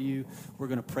support you, we're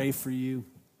going to pray for you.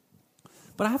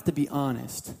 But I have to be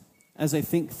honest, as I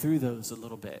think through those a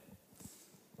little bit,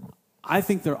 I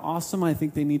think they're awesome. I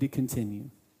think they need to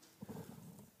continue.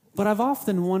 But I've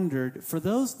often wondered, for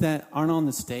those that aren't on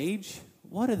the stage,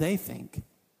 what do they think?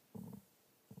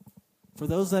 For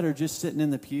those that are just sitting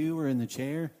in the pew or in the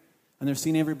chair and they're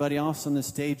seeing everybody else on the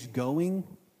stage going,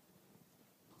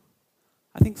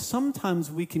 I think sometimes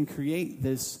we can create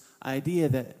this idea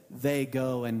that they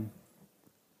go and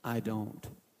I don't.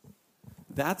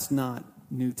 That's not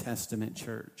New Testament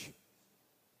church.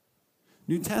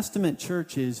 New Testament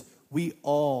church is we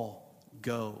all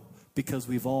go because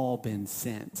we've all been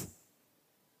sent.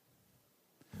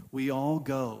 We all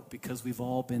go because we've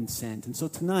all been sent. And so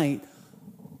tonight,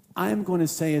 I'm going to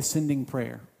say a sending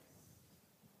prayer.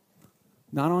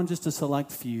 Not on just a select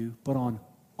few, but on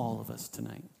all of us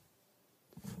tonight.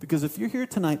 Because if you're here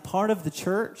tonight, part of the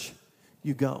church,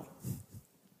 you go.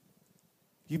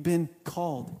 You've been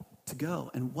called to go.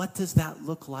 And what does that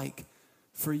look like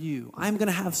for you? I'm going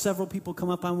to have several people come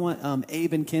up. I want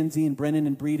Abe and Kenzie and Brennan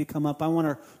and Bree to come up. I want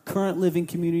our current living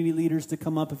community leaders to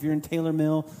come up. If you're in Taylor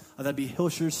Mill, that'd be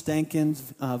Hilshers,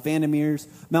 Stankins, Vandermeers,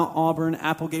 Mount Auburn,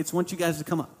 Applegates. I want you guys to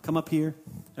come up here.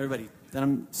 Everybody that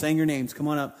I'm saying your names, come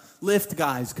on up. Lift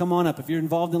guys, come on up. If you're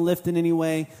involved in Lift in any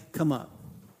way, come up.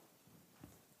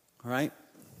 All right?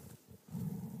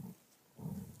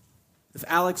 If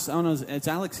Alex, I don't know, is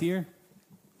Alex here?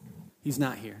 He's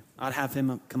not here. I'd have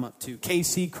him come up too.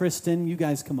 Casey, Kristen, you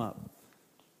guys come up.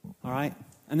 All right?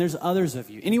 And there's others of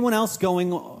you. Anyone else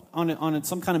going on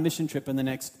some kind of mission trip in the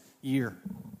next year?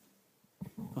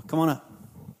 Oh, come on up.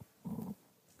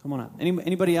 Come on up.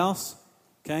 Anybody else?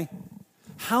 Okay.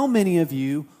 How many of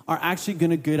you are actually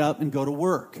going to get up and go to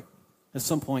work at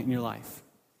some point in your life?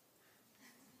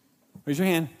 Raise your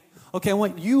hand. Okay, I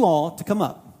want you all to come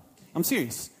up. I'm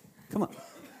serious. Come up.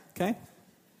 Okay?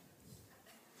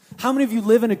 How many of you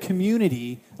live in a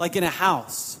community, like in a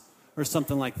house or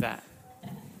something like that?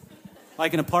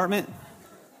 Like an apartment?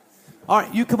 All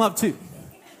right, you come up too.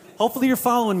 Hopefully you're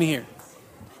following me here.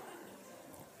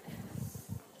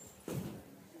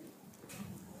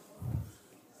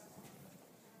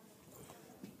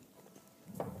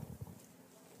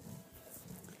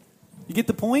 You get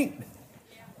the point?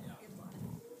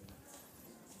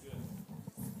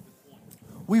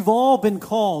 We've all been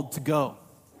called to go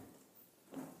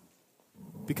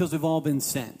because we've all been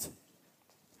sent.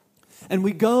 And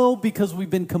we go because we've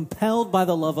been compelled by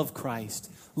the love of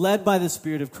Christ, led by the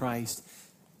Spirit of Christ.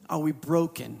 Are we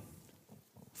broken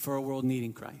for a world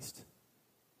needing Christ?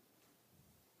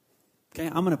 Okay,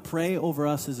 I'm going to pray over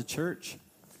us as a church,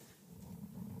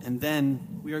 and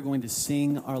then we are going to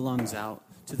sing our lungs out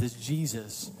to this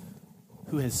Jesus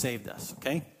who has saved us,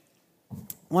 okay?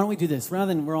 Why don't we do this?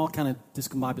 Rather than we're all kind of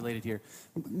discombobulated here.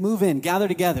 Move in, gather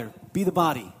together, be the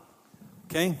body,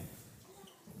 okay?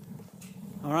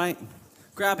 All right?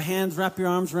 Grab hands, wrap your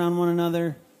arms around one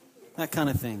another, that kind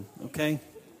of thing, okay?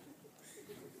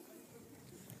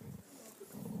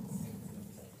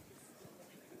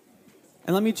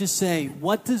 And let me just say,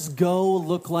 what does go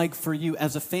look like for you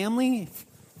as a family?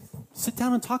 Sit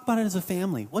down and talk about it as a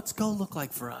family. What's go look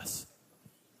like for us?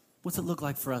 What's it look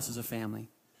like for us as a family?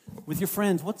 With your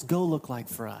friends, what's go look like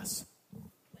for us?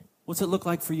 What's it look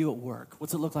like for you at work?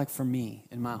 What's it look like for me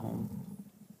in my home?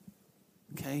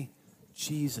 Okay?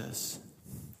 Jesus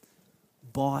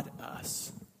bought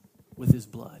us with his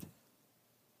blood.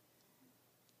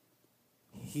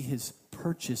 He has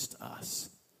purchased us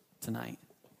tonight.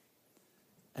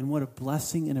 And what a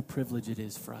blessing and a privilege it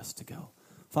is for us to go.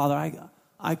 Father,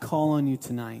 I call on you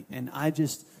tonight, and I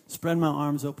just spread my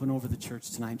arms open over the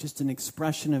church tonight, just an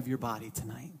expression of your body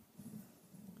tonight.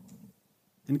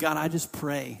 And God, I just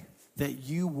pray that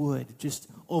you would just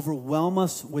overwhelm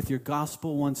us with your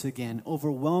gospel once again.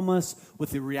 Overwhelm us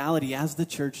with the reality as the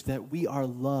church that we are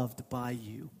loved by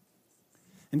you.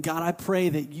 And God, I pray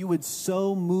that you would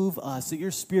so move us, that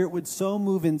your spirit would so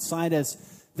move inside us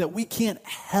that we can't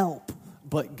help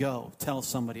but go tell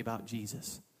somebody about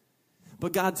Jesus.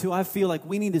 But God, too, I feel like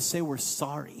we need to say we're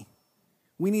sorry.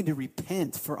 We need to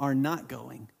repent for our not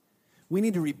going. We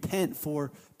need to repent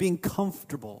for being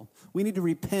comfortable. We need to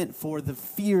repent for the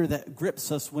fear that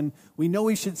grips us when we know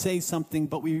we should say something,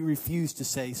 but we refuse to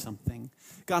say something.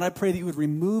 God, I pray that you would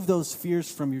remove those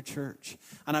fears from your church.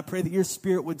 And I pray that your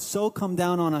spirit would so come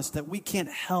down on us that we can't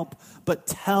help but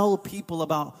tell people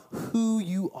about who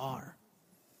you are.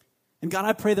 And God,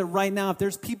 I pray that right now, if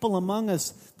there's people among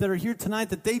us that are here tonight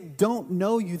that they don't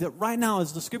know you, that right now,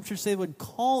 as the scriptures say, would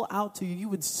call out to you, you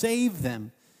would save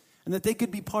them. And that they could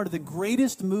be part of the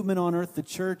greatest movement on earth, the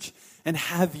church, and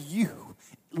have you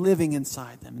living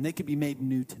inside them. And they could be made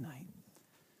new tonight.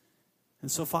 And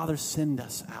so, Father, send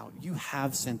us out. You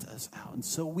have sent us out. And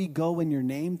so we go in your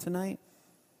name tonight.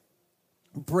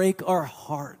 Break our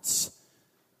hearts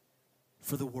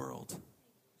for the world.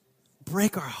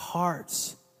 Break our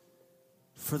hearts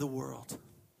for the world.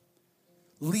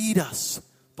 Lead us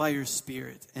by your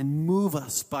Spirit and move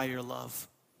us by your love.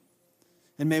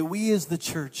 And may we as the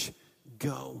church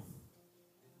go.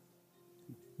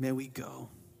 May we go.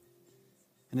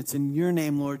 And it's in your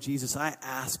name, Lord Jesus, I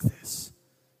ask this.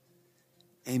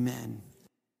 Amen.